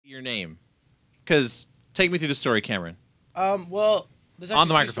your name? Because take me through the story, Cameron. Well, there's on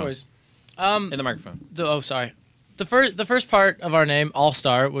the actually microphone. stories. In the microphone. Sorry. The first part of our name,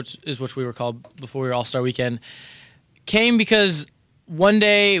 Allstar, which we were called before we were All-Star Weekend, came because one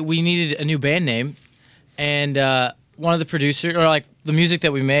day we needed a new band name, and one of the producers, or like the music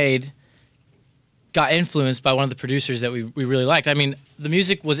that we made, got influenced by one of the producers that we really liked. I mean, the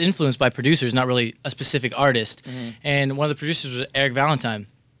music was influenced by producers, not really a specific artist. Mm-hmm. And one of the producers was Eric Valentine,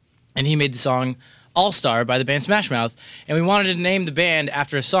 and he made the song All-Star by the band Smash Mouth. And we wanted to name the band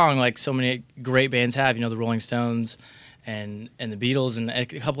after a song like so many great bands have, you know, the Rolling Stones and the Beatles and a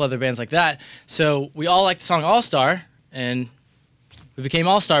couple other bands like that. So we all liked the song All-Star, and we became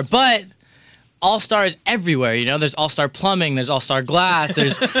All-Star. But All-Star is everywhere, you know. There's All-Star Plumbing, there's All-Star Glass,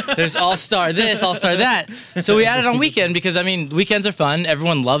 there's All-Star this, All-Star that. So we added on Weekend because, I mean, weekends are fun.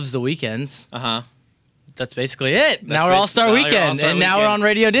 Everyone loves the weekends. Uh-huh. That's basically it. Now we're All-Star Weekend, and now we're on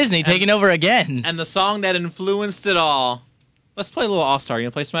Radio Disney, taking over again. And the song that influenced it all. Let's play a little All-Star. You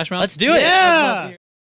gonna play Smash Mouth? Let's do it. Yeah!